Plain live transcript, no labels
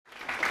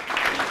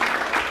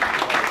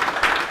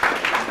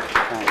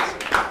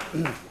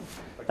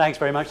Thanks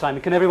very much,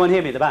 Simon. Can everyone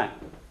hear me at the back?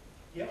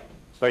 Yep.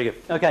 Very good.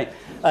 Okay,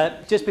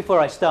 just before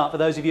I start, for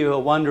those of you who are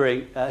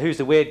wondering who's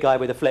the weird guy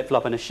with a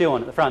flip-flop and a shoe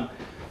on at the front,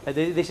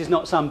 this is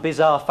not some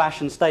bizarre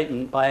fashion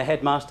statement by a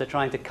headmaster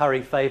trying to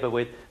curry favour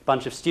with a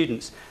bunch of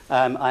students.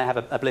 I have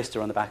a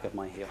blister on the back of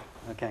my heel.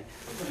 Okay.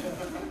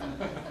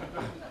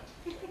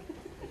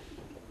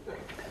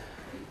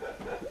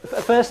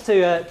 First,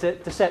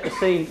 to set the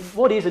scene,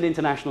 what is an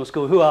international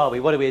school? Who are we?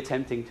 What are we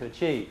attempting to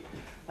achieve?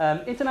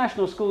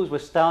 International schools were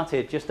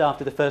started just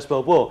after the First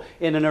World War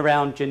in and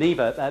around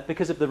Geneva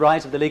because of the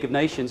rise of the League of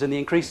Nations and the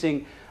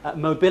increasing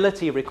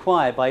mobility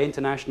required by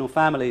international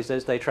families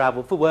as they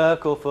travel for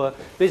work or for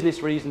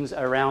business reasons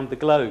around the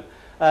globe.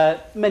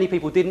 Many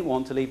people didn't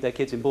want to leave their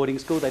kids in boarding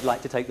school. They'd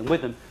like to take them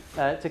with them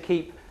to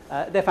keep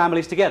their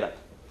families together.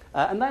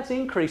 And that's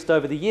increased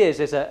over the years.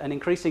 There's an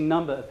increasing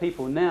number of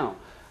people now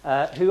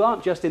who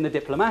aren't just in the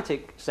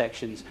diplomatic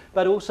sections,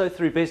 but also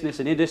through business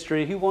and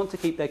industry, who want to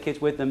keep their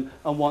kids with them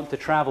and want to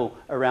travel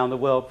around the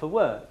world for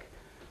work.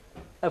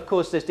 Of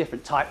course, there's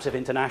different types of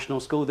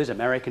international schools. There's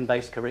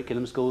American-based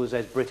curriculum schools,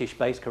 there's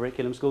British-based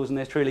curriculum schools, and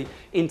there's truly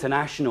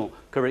international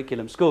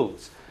curriculum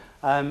schools.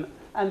 And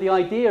the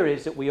idea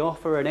is that we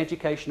offer an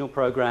educational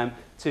program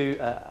to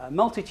a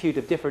multitude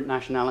of different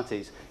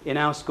nationalities. In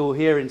our school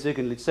here in Zug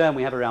and Lucerne,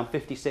 we have around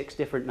 56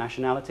 different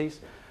nationalities.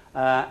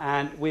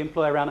 And we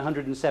employ around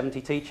 170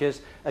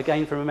 teachers,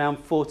 again from around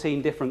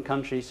 14 different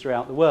countries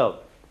throughout the world.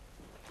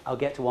 I'll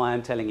get to why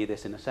I'm telling you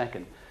this in a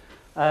second.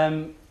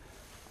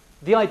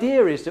 The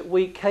idea is that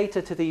we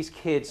cater to these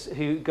kids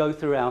who go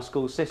through our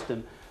school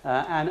system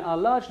and are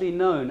largely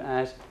known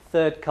as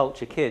third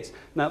culture kids.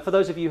 Now, for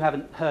those of you who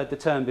haven't heard the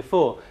term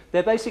before,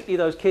 they're basically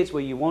those kids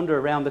where you wander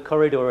around the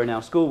corridor in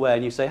our schoolway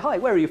and you say, "Hi,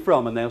 where are you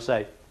from?" And they'll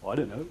say, "I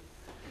don't know."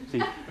 See,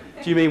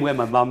 do you mean where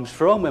my mum's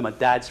from, where my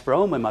dad's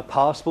from, where my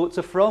passports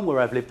are from, where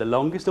I've lived the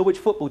longest, or which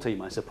football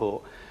team I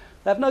support?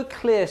 They have no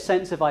clear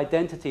sense of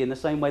identity in the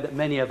same way that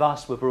many of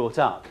us were brought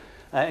up,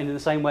 and in the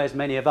same way as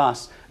many of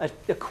us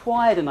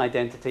acquired an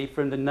identity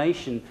from the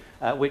nation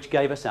which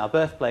gave us our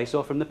birthplace,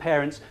 or from the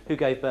parents who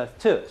gave birth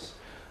to us.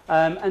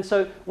 And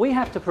so we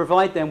have to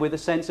provide them with a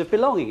sense of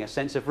belonging, a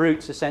sense of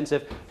roots, a sense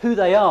of who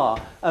they are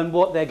and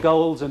what their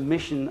goals and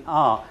mission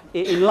are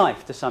in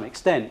life to some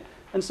extent.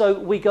 And so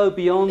we go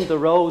beyond the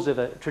roles of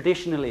a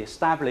traditionally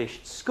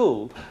established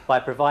school by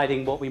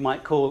providing what we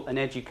might call an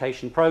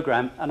education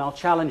program, and I'll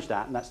challenge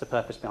that, and that's the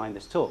purpose behind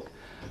this talk.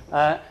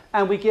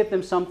 And we give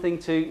them something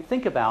to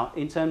think about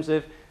in terms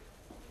of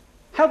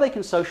how they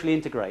can socially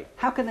integrate,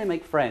 how can they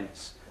make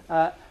friends.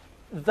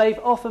 They've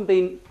often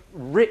been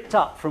ripped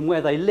up from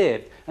where they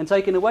lived and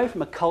taken away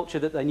from a culture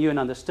that they knew and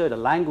understood, a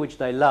language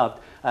they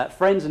loved,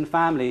 friends and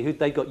family who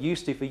they got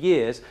used to for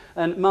years,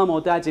 and mum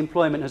or dad's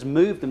employment has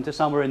moved them to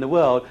somewhere in the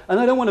world and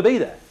they don't want to be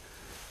there.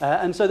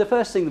 And so the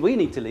first thing that we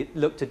need to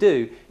look to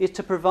do is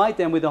to provide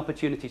them with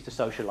opportunities to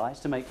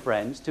socialise, to make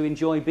friends, to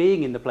enjoy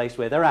being in the place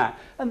where they're at,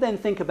 and then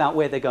think about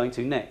where they're going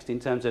to next in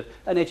terms of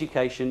an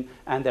education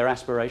and their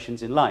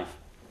aspirations in life.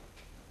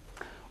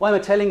 Why am I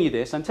telling you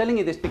this? I'm telling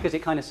you this because it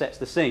kind of sets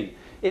the scene.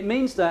 It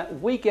means that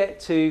we get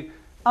to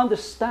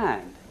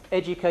understand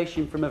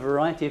education from a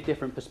variety of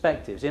different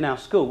perspectives. In our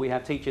school, we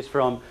have teachers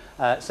from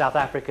South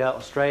Africa,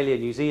 Australia,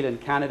 New Zealand,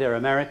 Canada,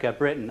 America,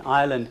 Britain,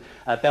 Ireland,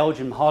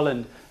 Belgium,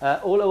 Holland,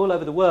 all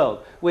over the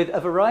world, with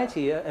a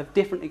variety of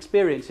different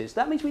experiences.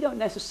 That means we don't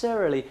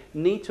necessarily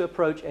need to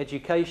approach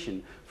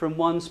education from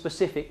one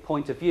specific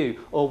point of view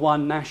or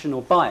one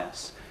national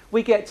bias.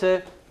 We get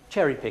to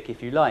cherry pick,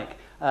 if you like,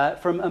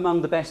 from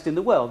among the best in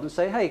the world and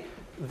say, hey,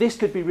 this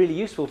could be really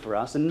useful for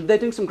us. And they're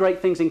doing some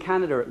great things in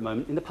Canada at the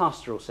moment in the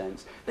pastoral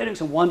sense. They're doing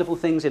some wonderful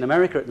things in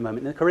America at the moment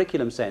in the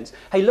curriculum sense.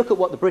 Hey, look at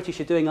what the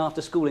British are doing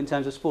after school in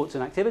terms of sports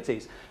and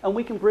activities. And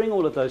we can bring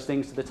all of those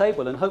things to the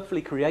table and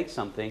hopefully create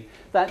something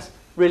that's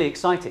really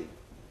exciting.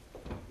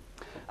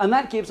 And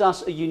that gives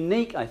us a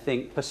unique, I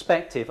think,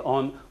 perspective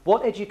on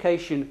what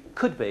education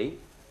could be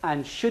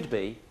and should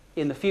be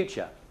in the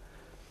future.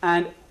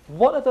 And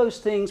what are those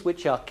things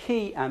which are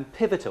key and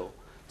pivotal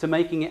to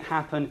making it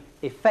happen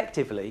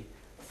effectively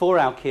for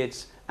our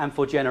kids and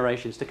for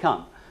generations to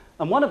come.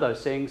 And one of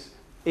those things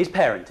is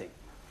parenting.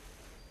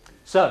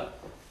 So,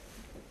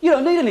 you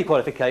don't need any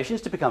qualifications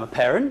to become a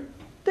parent,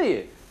 do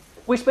you?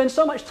 We spend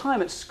so much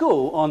time at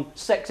school on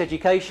sex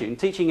education,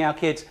 teaching our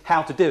kids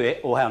how to do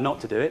it or how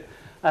not to do it.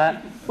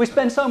 We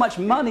spend so much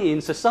money in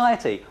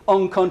society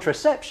on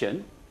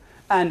contraception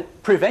and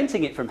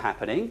preventing it from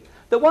happening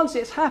that once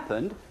it's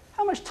happened,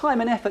 how much time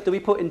and effort do we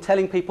put in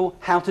telling people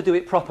how to do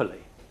it properly?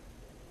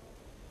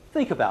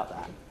 Think about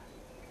that.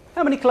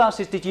 How many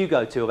classes did you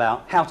go to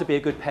about how to be a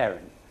good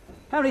parent?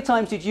 How many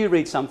times did you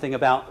read something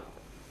about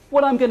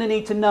what I'm going to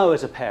need to know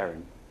as a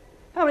parent?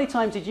 How many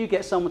times did you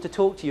get someone to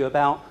talk to you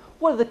about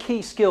what are the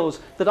key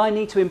skills that I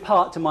need to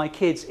impart to my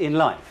kids in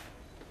life?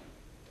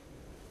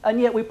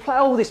 And yet we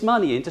plough all this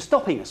money into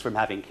stopping us from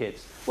having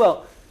kids.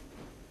 Well,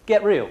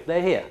 get real,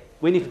 they're here.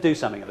 We need to do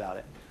something about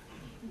it.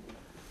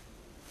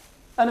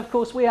 And of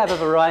course we have a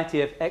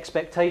variety of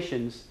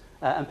expectations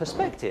and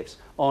perspectives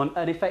on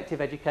an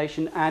effective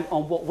education and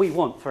on what we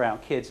want for our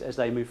kids as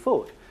they move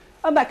forward.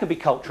 And that can be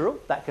cultural,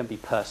 that can be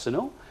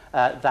personal,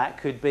 that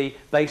could be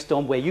based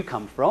on where you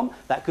come from,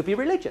 that could be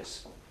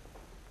religious.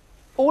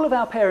 All of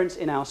our parents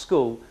in our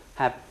school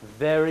have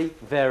very,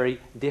 very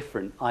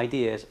different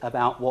ideas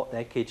about what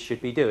their kids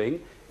should be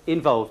doing,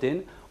 involved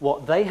in,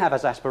 what they have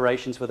as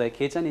aspirations for their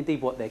kids, and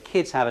indeed what their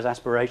kids have as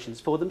aspirations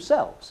for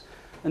themselves.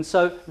 And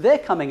so they're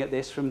coming at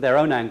this from their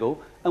own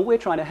angle, and we're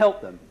trying to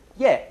help them.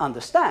 Yet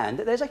understand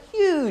that there's a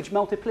huge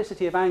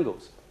multiplicity of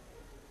angles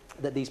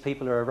that these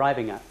people are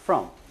arriving at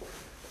from.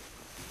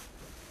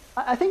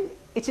 I think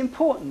it's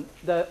important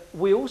that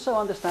we also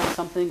understand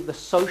something, the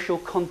social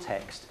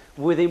context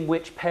within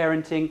which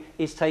parenting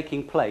is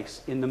taking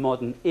place in the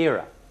modern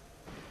era.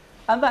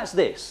 And that's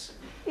this.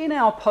 In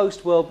our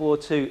post-World War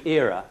II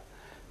era,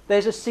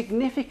 there's a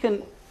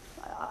significant,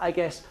 I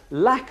guess,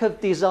 lack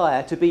of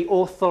desire to be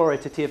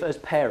authoritative as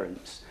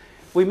parents.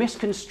 We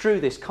misconstrue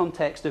this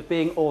context of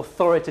being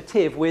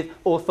authoritative with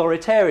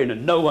authoritarian,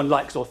 and no one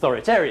likes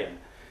authoritarian.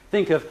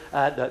 Think of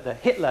the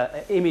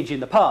Hitler image in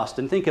the past,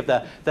 and think of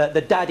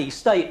the daddy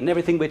state and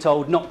everything we're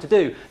told not to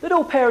do. That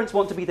all parents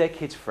want to be their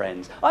kids'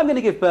 friends. I'm going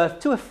to give birth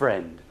to a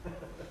friend.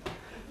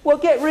 Well,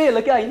 get real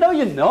again. No,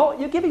 you're not.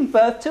 You're giving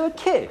birth to a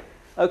kid,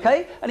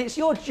 okay? And it's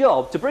your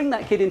job to bring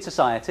that kid in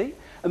society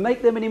and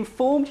make them an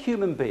informed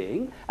human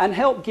being and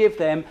help give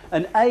them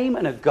an aim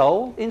and a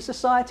goal in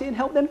society and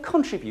help them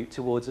contribute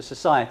towards a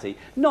society,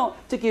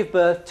 not to give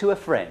birth to a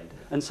friend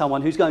and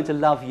someone who's going to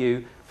love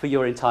you for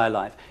your entire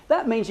life.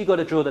 That means you've got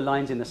to draw the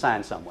lines in the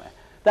sand somewhere.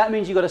 That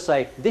means you've got to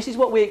say, this is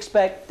what we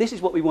expect, this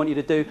is what we want you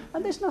to do,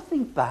 and there's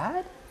nothing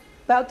bad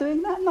about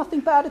doing that,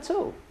 nothing bad at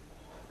all.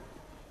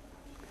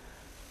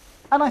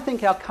 And I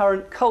think our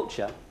current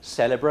culture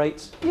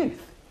celebrates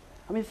youth.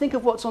 I mean, think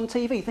of what's on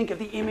TV, think of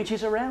the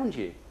images around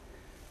you.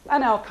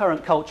 And our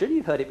current culture,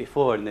 you've heard it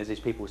before, and there's these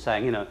people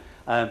saying, you know,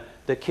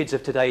 the kids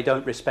of today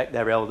don't respect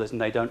their elders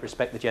and they don't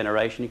respect the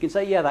generation. You can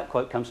say, yeah, that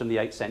quote comes from the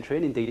 8th century,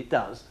 and indeed it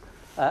does.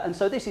 And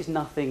so this is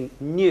nothing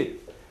new.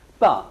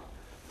 But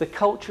the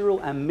cultural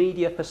and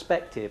media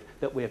perspective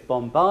that we're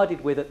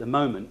bombarded with at the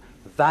moment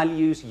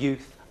values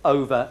youth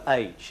over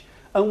age.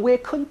 And we're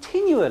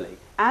continually,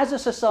 as a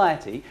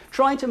society,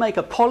 trying to make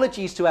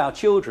apologies to our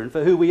children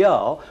for who we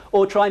are,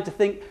 or trying to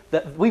think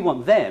that we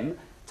want them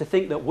to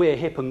think that we're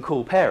hip and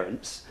cool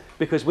parents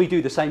because we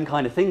do the same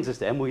kind of things as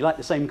them, we like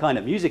the same kind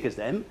of music as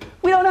them.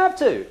 We don't have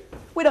to.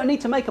 We don't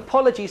need to make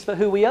apologies for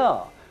who we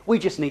are. We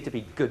just need to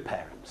be good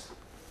parents.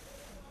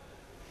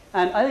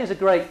 And I think there's a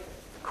great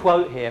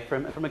quote here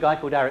from a guy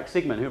called Eric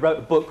Sigman, who wrote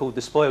a book called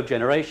The Spoiled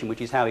Generation,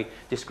 which is how he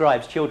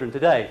describes children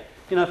today.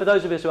 You know, for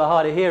those of us who are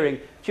hard of hearing,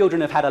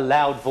 children have had a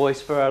loud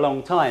voice for a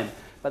long time,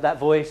 but that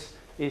voice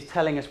is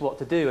telling us what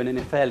to do and in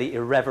a fairly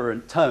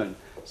irreverent tone.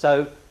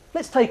 So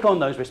let's take on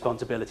those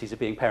responsibilities of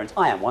being parents.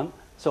 I am one,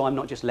 so I'm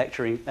not just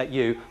lecturing at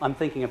you. I'm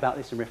thinking about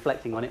this and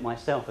reflecting on it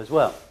myself as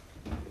well.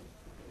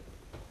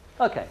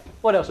 Okay,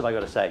 what else have I got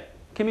to say?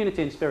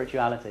 Community and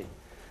spirituality.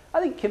 I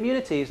think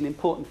community is an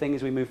important thing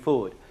as we move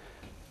forward.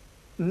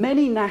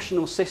 Many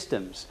national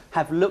systems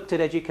have looked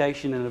at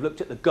education and have looked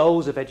at the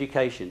goals of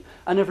education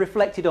and have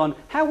reflected on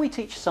how we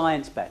teach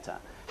science better,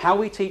 how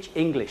we teach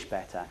English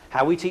better,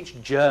 how we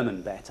teach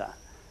German better,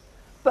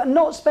 but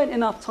not spent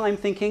enough time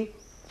thinking,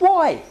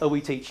 why are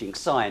we teaching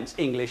science,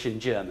 English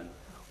and German?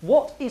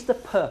 What is the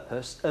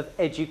purpose of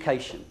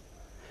education?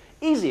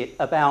 Is it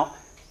about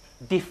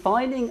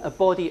defining a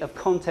body of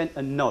content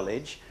and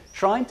knowledge,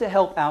 trying to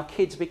help our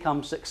kids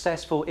become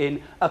successful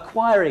in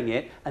acquiring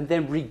it and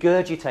then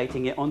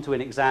regurgitating it onto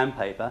an exam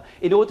paper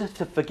in order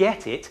to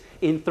forget it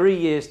in 3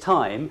 years'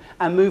 time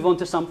and move on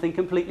to something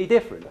completely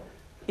different?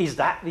 Is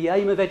that the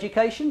aim of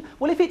education?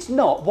 Well, if it's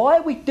not, why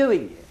are we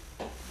doing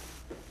it?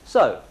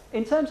 So,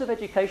 in terms of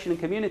education and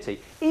community,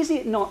 is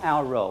it not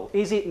our role,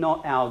 is it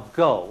not our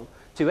goal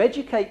to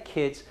educate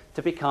kids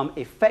to become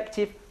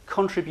effective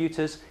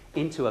contributors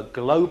into a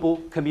global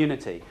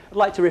community? I'd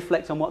like to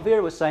reflect on what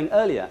Vera was saying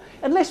earlier.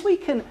 Unless we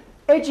can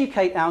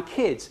educate our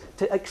kids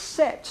to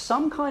accept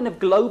some kind of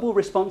global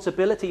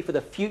responsibility for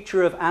the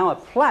future of our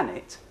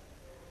planet,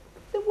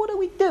 then what are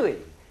we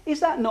doing? Is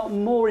that not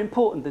more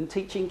important than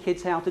teaching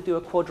kids how to do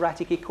a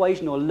quadratic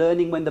equation or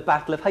learning when the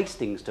Battle of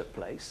Hastings took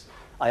place?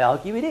 I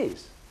argue it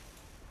is.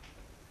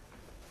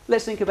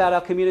 Let's think about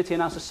our community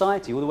and our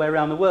society all the way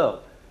around the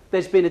world.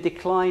 There's been a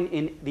decline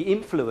in the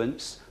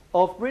influence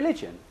of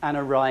religion and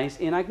a rise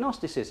in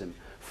agnosticism.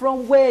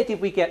 From where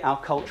did we get our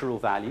cultural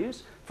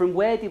values? From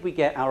where did we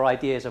get our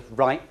ideas of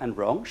right and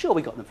wrong? Sure,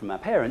 we got them from our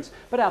parents,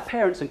 but our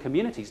parents and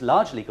communities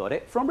largely got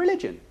it from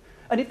religion.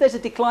 And if there's a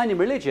decline in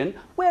religion,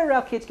 where are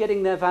our kids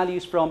getting their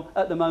values from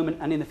at the moment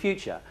and in the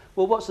future?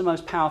 Well, what's the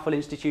most powerful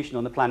institution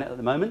on the planet at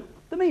the moment?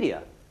 The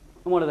media.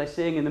 And what are they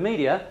seeing in the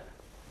media?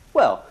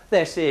 Well,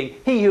 they're seeing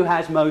he who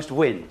has most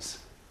wins,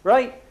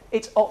 right?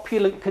 It's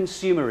opulent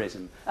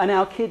consumerism. And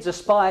our kids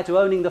aspire to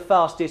owning the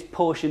fastest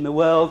Porsche in the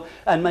world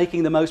and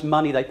making the most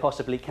money they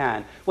possibly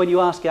can. When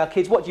you ask our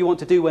kids, what do you want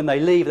to do when they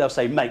leave? They'll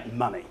say, make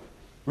money.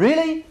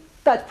 Really?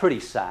 That's pretty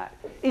sad.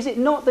 Is it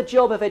not the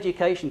job of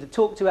education to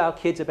talk to our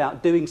kids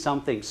about doing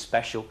something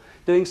special,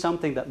 doing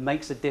something that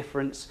makes a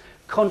difference,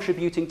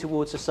 contributing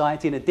towards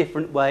society in a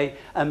different way,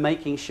 and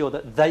making sure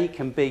that they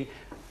can be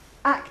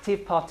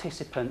active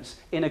participants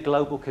in a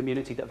global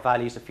community that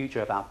values the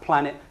future of our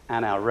planet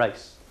and our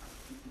race?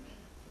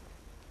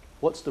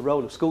 What's the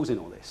role of schools in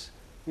all this?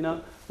 You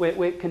know,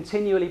 we're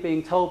continually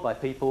being told by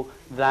people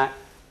that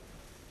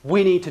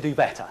we need to do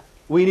better,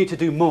 we need to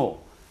do more.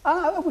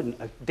 I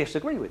wouldn't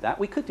disagree with that.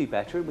 We could do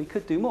better and we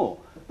could do more.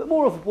 But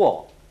more of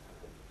what?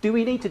 Do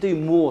we need to do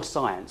more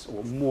science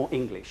or more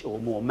English or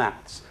more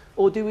maths?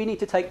 Or do we need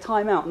to take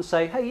time out and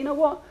say, hey, you know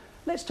what?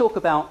 Let's talk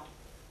about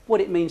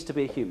what it means to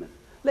be a human.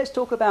 Let's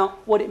talk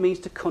about what it means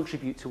to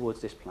contribute towards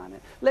this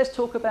planet. Let's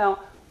talk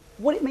about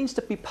what it means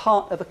to be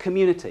part of a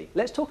community.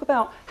 Let's talk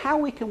about how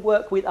we can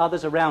work with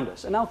others around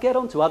us. And I'll get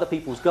on to other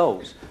people's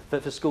goals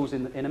for schools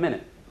in a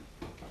minute.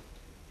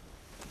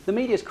 The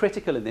media is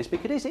critical in this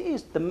because it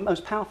is the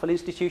most powerful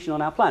institution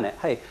on our planet.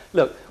 Hey,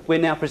 look, we're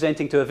now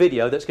presenting to a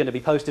video that's going to be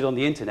posted on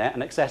the internet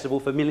and accessible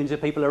for millions of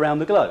people around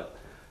the globe.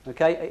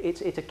 Okay,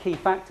 it's a key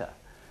factor.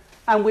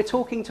 And we're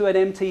talking to an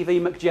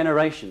MTV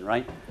McGeneration,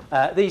 right?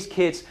 These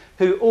kids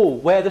who all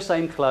wear the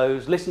same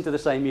clothes, listen to the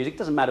same music.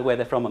 Doesn't matter where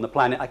they're from on the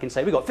planet. I can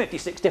say we've got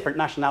 56 different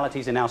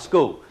nationalities in our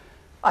school.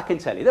 I can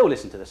tell you, they'll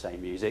listen to the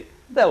same music,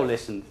 they'll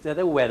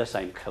wear the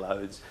same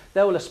clothes,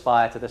 they'll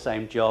aspire to the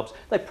same jobs,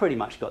 they've pretty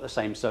much got the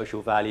same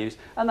social values,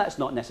 and that's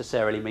not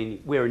necessarily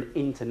meaning we're an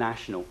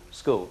international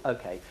school.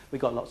 Okay, we've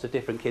got lots of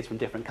different kids from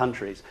different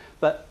countries,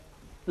 but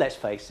let's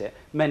face it,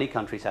 many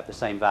countries have the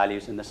same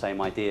values and the same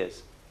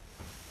ideas.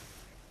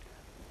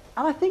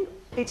 And I think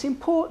it's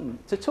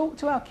important to talk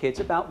to our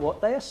kids about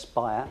what they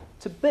aspire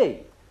to be.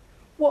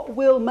 What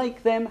will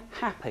make them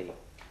happy?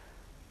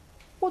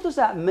 What does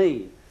that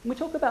mean? When we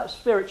talk about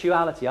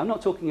spirituality, I'm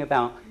not talking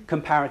about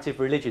comparative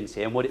religions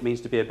here and what it means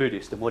to be a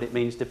Buddhist and what it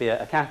means to be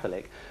a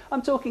Catholic.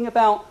 I'm talking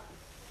about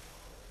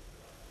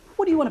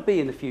what do you want to be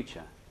in the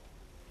future?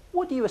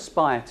 What do you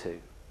aspire to?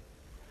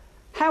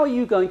 How are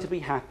you going to be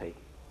happy?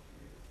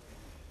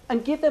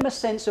 And give them a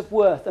sense of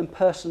worth and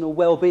personal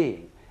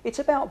well-being. It's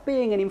about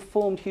being an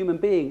informed human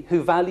being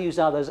who values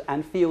others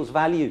and feels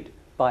valued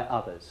by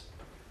others.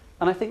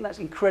 And I think that's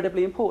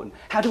incredibly important.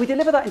 How do we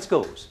deliver that in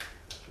schools?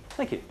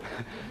 Thank you.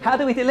 How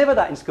do we deliver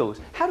that in schools?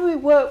 How do we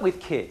work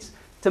with kids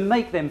to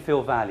make them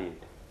feel valued?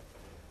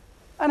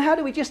 And how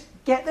do we just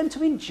get them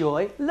to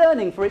enjoy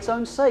learning for its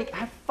own sake,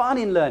 have fun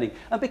in learning,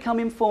 and become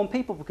informed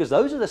people? Because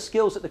those are the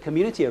skills that the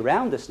community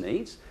around us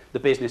needs, the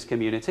business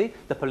community,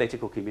 the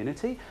political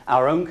community,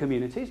 our own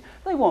communities.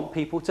 They want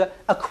people to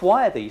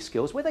acquire these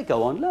skills where they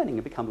go on learning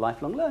and become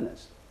lifelong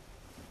learners.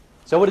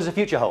 So what does the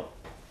future hold?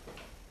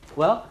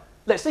 Well,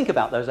 let's think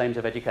about those aims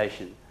of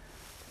education.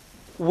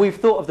 We've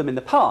thought of them in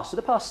the past, for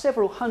the past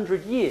several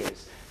hundred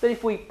years, that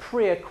if we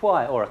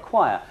pre-acquire or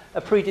acquire a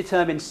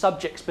predetermined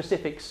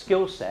subject-specific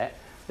skill set,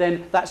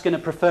 then that's going to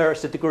prefer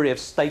us a degree of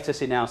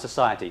status in our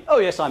society. Oh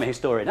yes, I'm a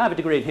historian, I have a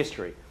degree in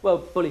history. Well,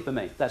 bully for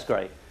me, that's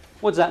great.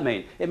 What does that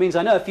mean? It means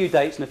I know a few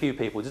dates and a few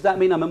people. Does that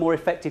mean I'm a more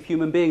effective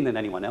human being than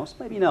anyone else?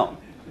 Maybe not.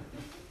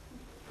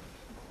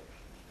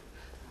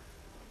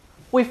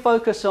 We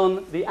focus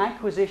on the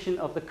acquisition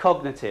of the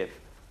cognitive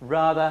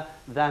rather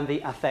than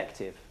the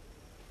affective.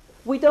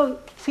 We don't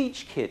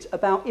teach kids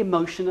about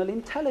emotional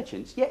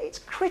intelligence, yet it's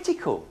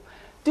critical.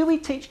 Do we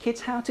teach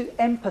kids how to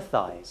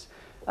empathise?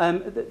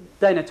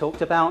 Dana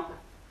talked about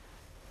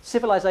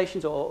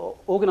civilizations or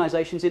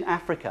organisations in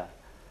Africa.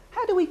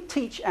 How do we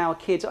teach our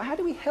kids, or how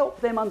do we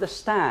help them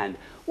understand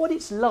what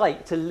it's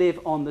like to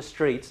live on the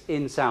streets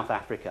in South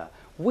Africa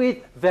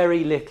with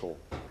very little?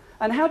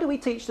 And how do we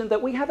teach them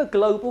that we have a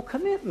global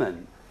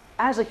commitment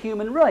as a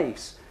human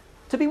race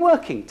to be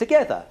working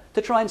together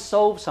to try and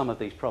solve some of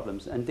these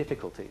problems and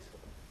difficulties?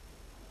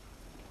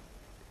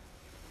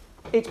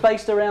 It's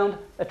based around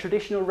a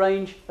traditional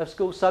range of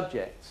school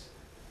subjects.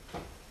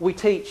 We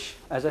teach,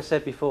 as I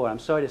said before, I'm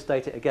sorry to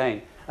state it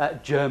again,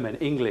 German,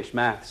 English,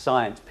 math,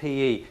 science,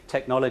 PE,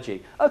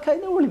 technology. Okay,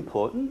 they're all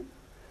important.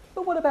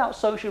 But what about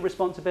social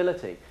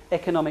responsibility,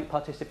 economic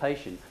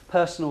participation,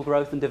 personal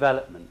growth and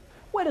development?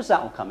 Where does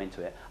that all come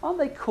into it? Aren't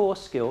they core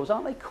skills?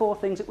 Aren't they core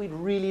things that we'd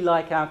really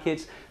like our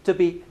kids to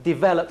be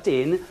developed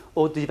in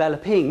or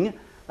developing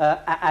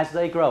as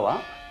they grow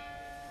up?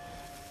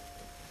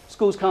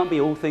 Schools can't be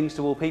all things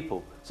to all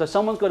people. So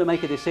someone's got to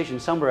make a decision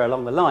somewhere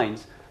along the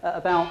lines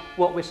about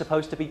what we're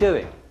supposed to be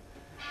doing.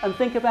 And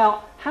think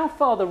about how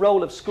far the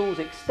role of schools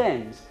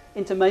extends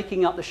into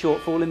making up the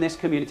shortfall in this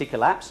community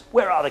collapse.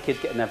 Where are the kids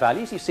getting their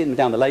values? You've seen them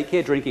down the lake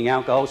here, drinking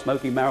alcohol,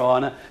 smoking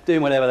marijuana,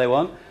 doing whatever they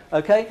want.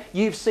 Okay?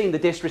 You've seen the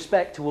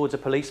disrespect towards a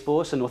police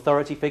force and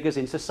authority figures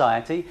in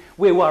society.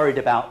 We're worried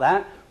about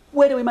that.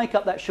 Where do we make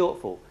up that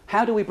shortfall?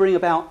 How do we bring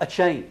about a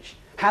change?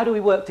 How do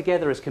we work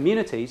together as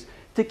communities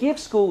to give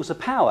schools the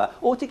power,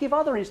 or to give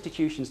other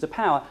institutions the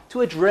power,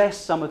 to address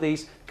some of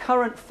these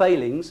current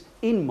failings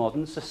in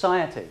modern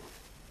society?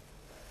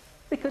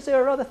 Because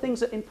there are other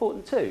things that are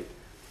important too.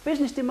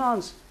 Business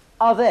demands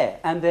are there,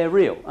 and they're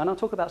real. And I'll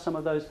talk about some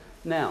of those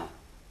now.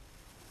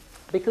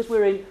 Because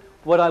we're in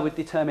what I would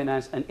determine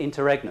as an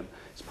interregnum.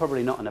 It's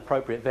probably not an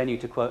appropriate venue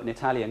to quote an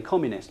Italian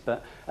communist,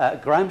 but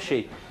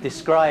Gramsci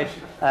described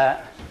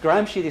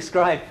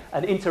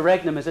an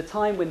interregnum as a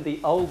time when the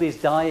old is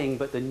dying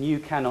but the new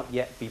cannot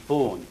yet be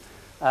born.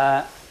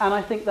 And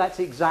I think that's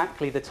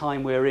exactly the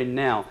time we're in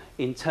now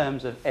in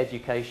terms of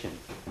education.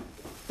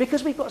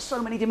 Because we've got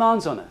so many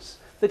demands on us.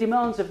 The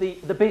demands of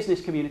the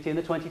business community in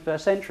the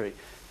 21st century.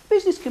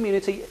 Business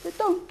community, they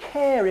don't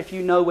care if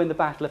you know when the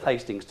Battle of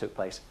Hastings took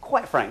place,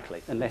 quite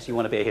frankly, unless you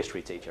want to be a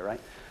history teacher, right?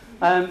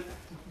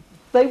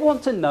 They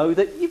want to know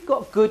that you've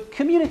got good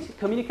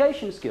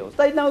communication skills.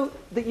 They know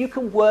that you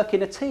can work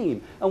in a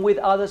team and with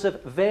others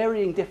of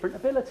varying different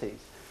abilities.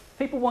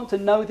 People want to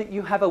know that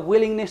you have a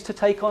willingness to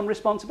take on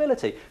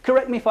responsibility.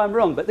 Correct me if I'm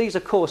wrong, but these are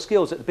core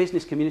skills that the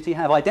business community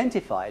have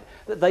identified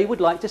that they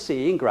would like to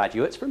see in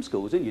graduates from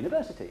schools and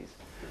universities.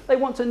 They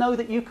want to know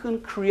that you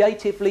can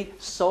creatively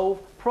solve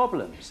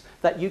problems,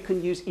 that you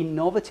can use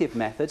innovative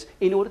methods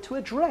in order to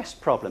address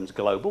problems,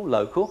 global,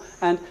 local,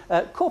 and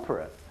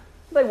corporate.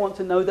 They want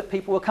to know that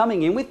people are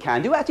coming in with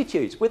can-do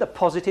attitudes, with a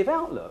positive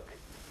outlook.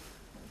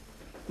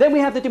 Then we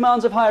have the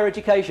demands of higher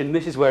education.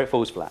 This is where it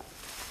falls flat.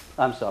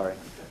 I'm sorry.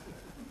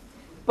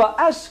 But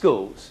as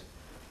schools,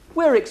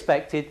 we're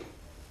expected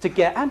to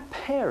get, and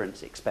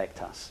parents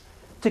expect us,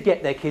 to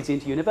get their kids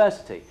into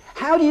university.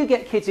 How do you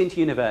get kids into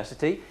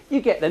university?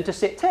 You get them to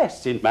sit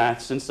tests in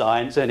maths and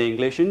science and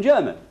English and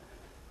German.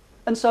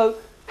 And so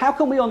how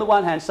can we on the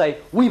one hand say,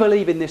 we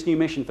believe in this new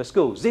mission for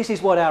schools, this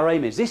is what our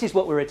aim is, this is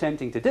what we're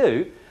attempting to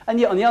do, and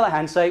yet on the other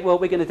hand say, well,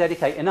 we're going to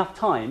dedicate enough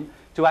time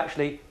to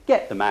actually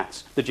get the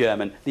maths, the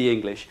German, the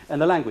English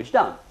and the language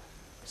done.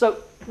 So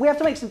we have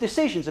to make some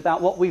decisions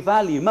about what we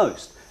value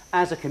most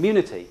as a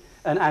community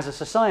and as a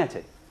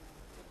society.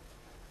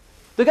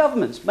 The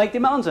governments make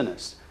demands on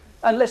us.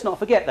 And let's not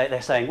forget that they're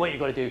saying, well,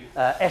 you've got to do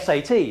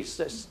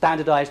SATs,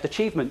 standardized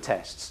achievement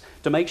tests,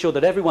 to make sure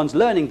that everyone's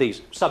learning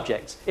these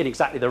subjects in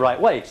exactly the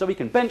right way, so we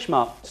can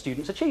benchmark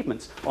students'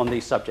 achievements on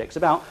these subjects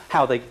about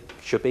how they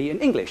should be in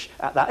English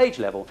at that age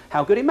level,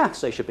 how good in maths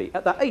they should be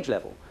at that age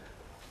level.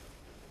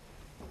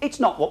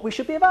 It's not what we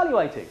should be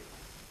evaluating.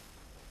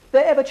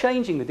 They're ever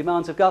changing, the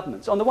demands of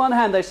governments. On the one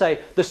hand, they say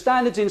the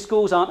standards in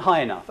schools aren't high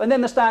enough, and then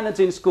the standards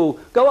in school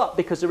go up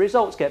because the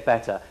results get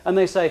better, and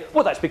they say,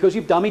 well, that's because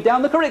you've dummied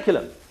down the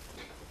curriculum.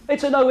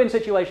 It's a no-win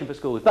situation for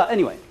schools. But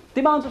anyway,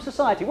 demands of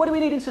society. What do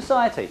we need in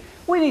society?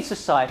 We need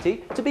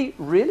society to be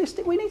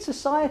realistic. We need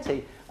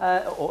society,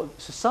 or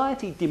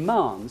society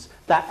demands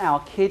that our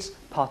kids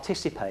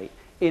participate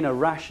in a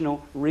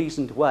rational,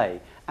 reasoned way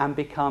and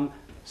become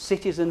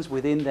citizens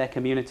within their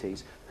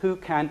communities who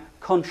can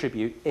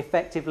contribute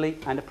effectively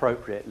and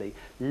appropriately,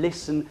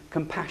 listen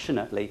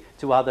compassionately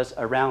to others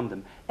around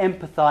them,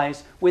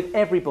 empathise with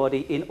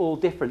everybody in all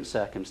different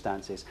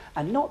circumstances,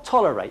 and not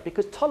tolerate,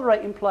 because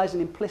tolerate implies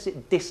an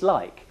implicit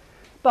dislike,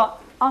 but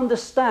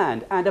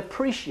understand and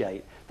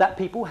appreciate that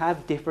people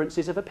have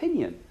differences of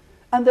opinion,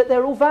 and that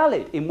they're all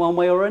valid in one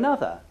way or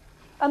another.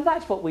 And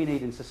that's what we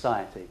need in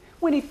society.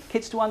 We need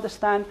kids to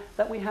understand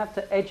that we have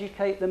to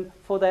educate them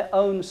for their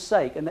own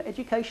sake, and that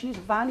education is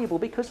valuable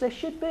because there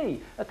should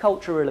be a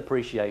cultural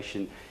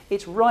appreciation.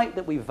 It's right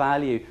that we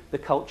value the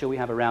culture we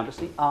have around us,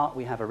 the art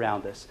we have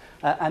around us,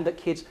 and that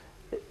kids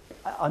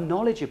are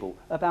knowledgeable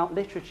about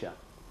literature.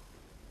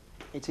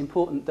 It's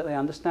important that they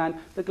understand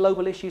the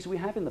global issues we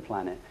have in the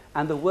planet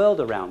and the world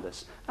around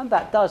us, and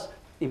that does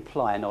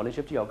imply a knowledge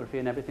of geography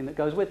and everything that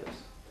goes with us.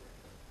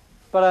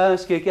 But I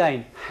ask you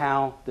again,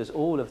 how does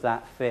all of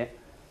that fit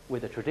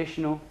with a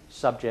traditional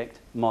subject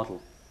model?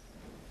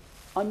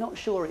 I'm not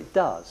sure it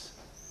does,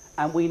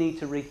 and we need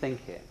to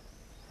rethink it.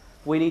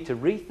 We need to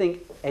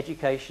rethink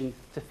education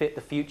to fit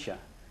the future.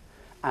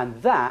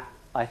 And that,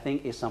 I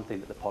think, is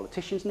something that the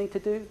politicians need to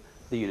do,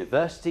 the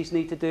universities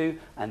need to do,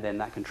 and then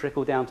that can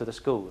trickle down to the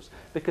schools.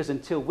 Because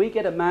until we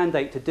get a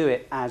mandate to do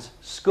it as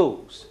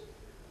schools,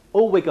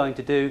 all we're going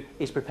to do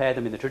is prepare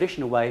them in the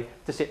traditional way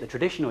to sit the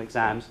traditional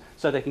exams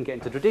so they can get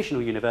into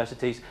traditional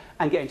universities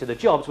and get into the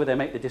jobs where they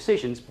make the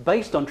decisions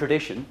based on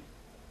tradition.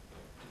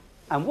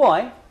 And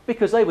why?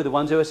 Because they were the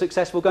ones who were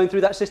successful going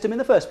through that system in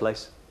the first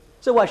place.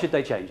 So why should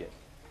they change it?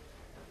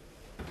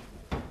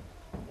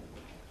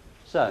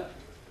 So,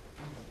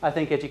 I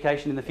think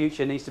education in the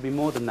future needs to be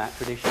more than that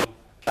traditional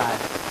badge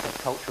of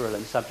cultural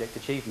and subject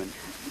achievement.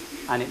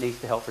 And it needs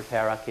to help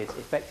prepare our kids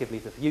effectively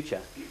for the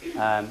future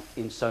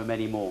in so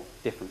many more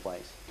different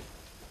ways.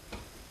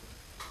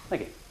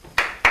 Thank you.